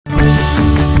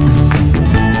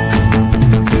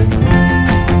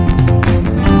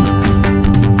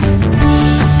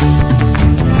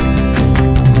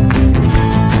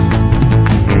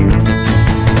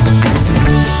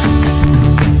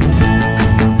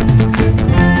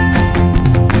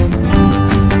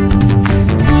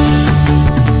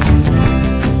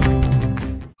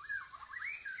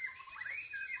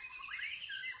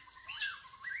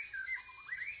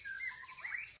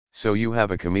So you have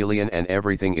a chameleon and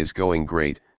everything is going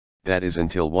great. That is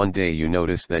until one day you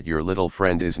notice that your little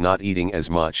friend is not eating as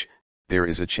much. There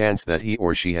is a chance that he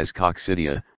or she has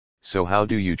coccidia. So how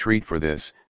do you treat for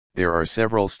this? There are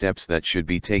several steps that should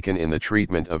be taken in the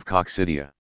treatment of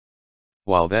coccidia.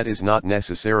 While that is not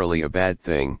necessarily a bad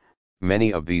thing,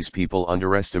 many of these people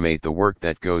underestimate the work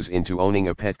that goes into owning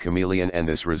a pet chameleon, and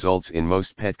this results in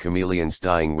most pet chameleons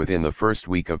dying within the first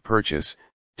week of purchase.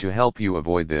 To help you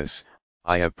avoid this,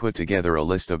 I have put together a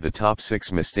list of the top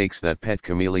 6 mistakes that pet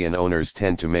chameleon owners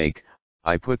tend to make.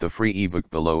 I put the free ebook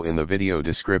below in the video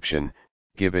description.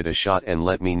 Give it a shot and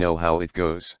let me know how it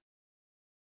goes.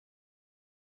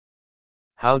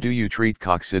 How do you treat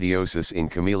coccidiosis in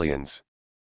chameleons?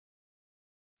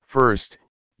 First,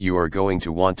 you are going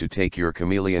to want to take your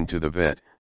chameleon to the vet.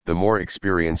 The more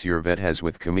experience your vet has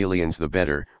with chameleons, the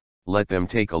better. Let them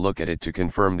take a look at it to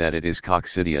confirm that it is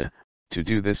coccidia. To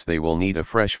do this, they will need a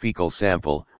fresh fecal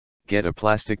sample. Get a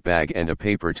plastic bag and a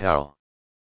paper towel.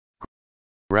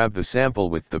 Grab the sample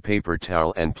with the paper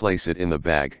towel and place it in the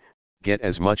bag. Get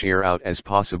as much air out as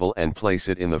possible and place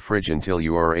it in the fridge until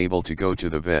you are able to go to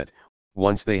the vet.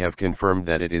 Once they have confirmed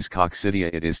that it is coccidia,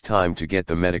 it is time to get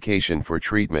the medication for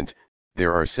treatment.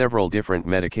 There are several different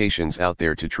medications out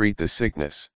there to treat the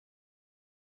sickness.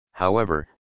 However,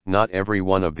 not every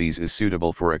one of these is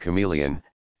suitable for a chameleon.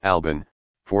 Alban,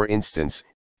 for instance,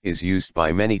 is used by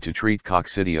many to treat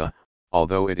coccidia.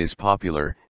 Although it is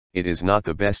popular, it is not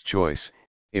the best choice.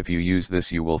 If you use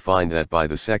this, you will find that by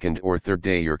the second or third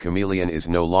day your chameleon is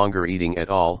no longer eating at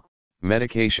all.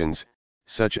 Medications,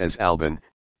 such as Alban,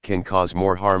 can cause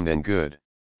more harm than good.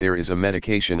 There is a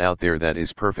medication out there that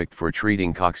is perfect for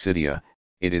treating coccidia.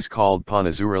 It is called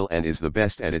ponazuril and is the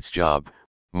best at its job.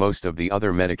 Most of the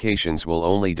other medications will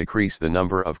only decrease the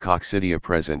number of coccidia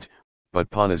present, but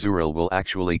ponazuril will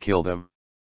actually kill them.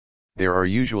 There are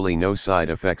usually no side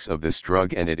effects of this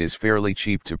drug and it is fairly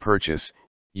cheap to purchase.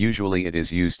 Usually it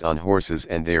is used on horses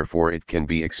and therefore it can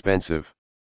be expensive.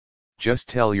 Just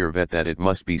tell your vet that it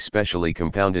must be specially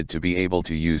compounded to be able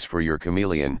to use for your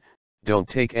chameleon. Don't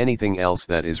take anything else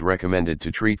that is recommended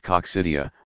to treat coccidia.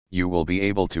 You will be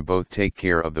able to both take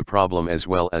care of the problem as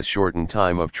well as shorten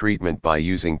time of treatment by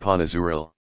using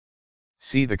ponazuril.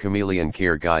 See the Chameleon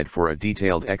Care Guide for a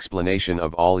detailed explanation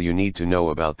of all you need to know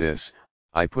about this.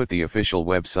 I put the official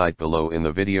website below in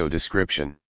the video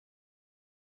description.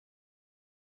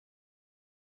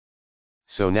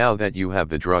 So now that you have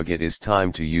the drug, it is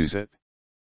time to use it.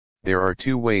 There are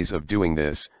 2 ways of doing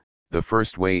this. The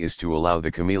first way is to allow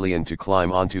the chameleon to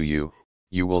climb onto you.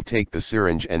 You will take the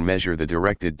syringe and measure the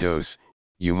directed dose.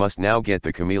 You must now get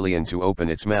the chameleon to open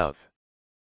its mouth.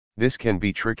 This can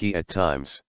be tricky at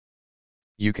times.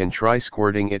 You can try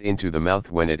squirting it into the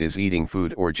mouth when it is eating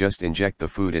food or just inject the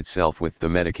food itself with the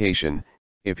medication.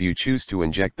 If you choose to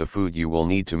inject the food, you will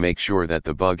need to make sure that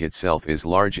the bug itself is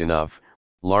large enough.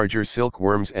 Larger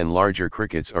silkworms and larger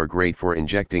crickets are great for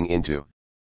injecting into.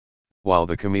 While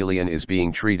the chameleon is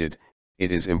being treated,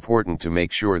 it is important to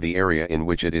make sure the area in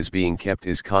which it is being kept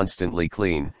is constantly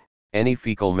clean. Any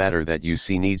fecal matter that you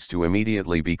see needs to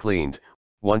immediately be cleaned.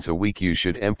 Once a week you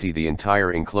should empty the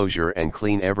entire enclosure and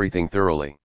clean everything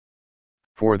thoroughly.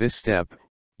 For this step,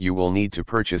 you will need to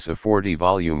purchase a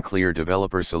 40-volume clear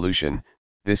developer solution.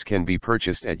 This can be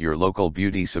purchased at your local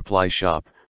beauty supply shop.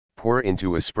 Pour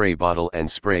into a spray bottle and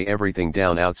spray everything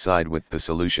down outside with the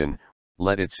solution.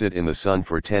 Let it sit in the sun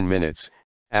for 10 minutes.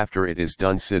 After it is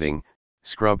done sitting,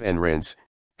 scrub and rinse.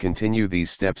 Continue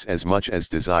these steps as much as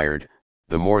desired,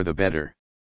 the more the better.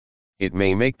 It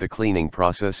may make the cleaning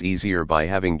process easier by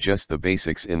having just the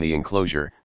basics in the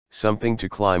enclosure, something to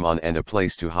climb on and a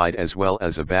place to hide as well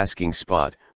as a basking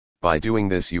spot. By doing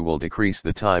this you will decrease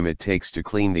the time it takes to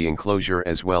clean the enclosure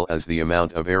as well as the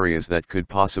amount of areas that could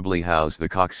possibly house the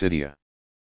coccidia.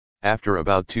 After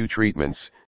about 2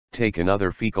 treatments, take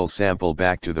another fecal sample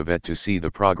back to the vet to see the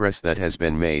progress that has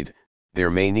been made. There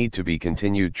may need to be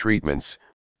continued treatments,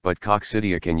 but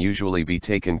coccidia can usually be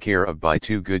taken care of by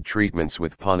 2 good treatments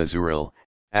with ponazuril.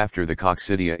 After the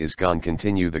coccidia is gone,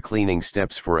 continue the cleaning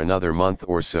steps for another month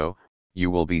or so. You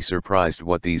will be surprised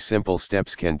what these simple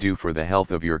steps can do for the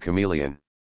health of your chameleon.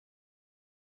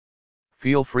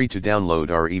 Feel free to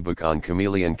download our ebook on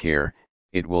chameleon care.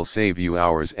 It will save you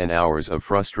hours and hours of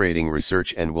frustrating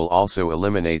research and will also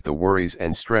eliminate the worries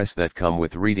and stress that come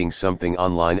with reading something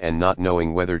online and not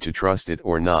knowing whether to trust it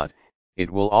or not. It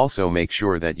will also make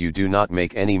sure that you do not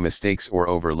make any mistakes or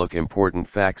overlook important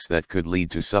facts that could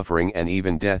lead to suffering and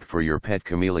even death for your pet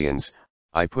chameleons.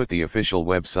 I put the official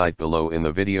website below in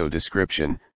the video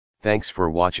description. Thanks for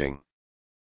watching.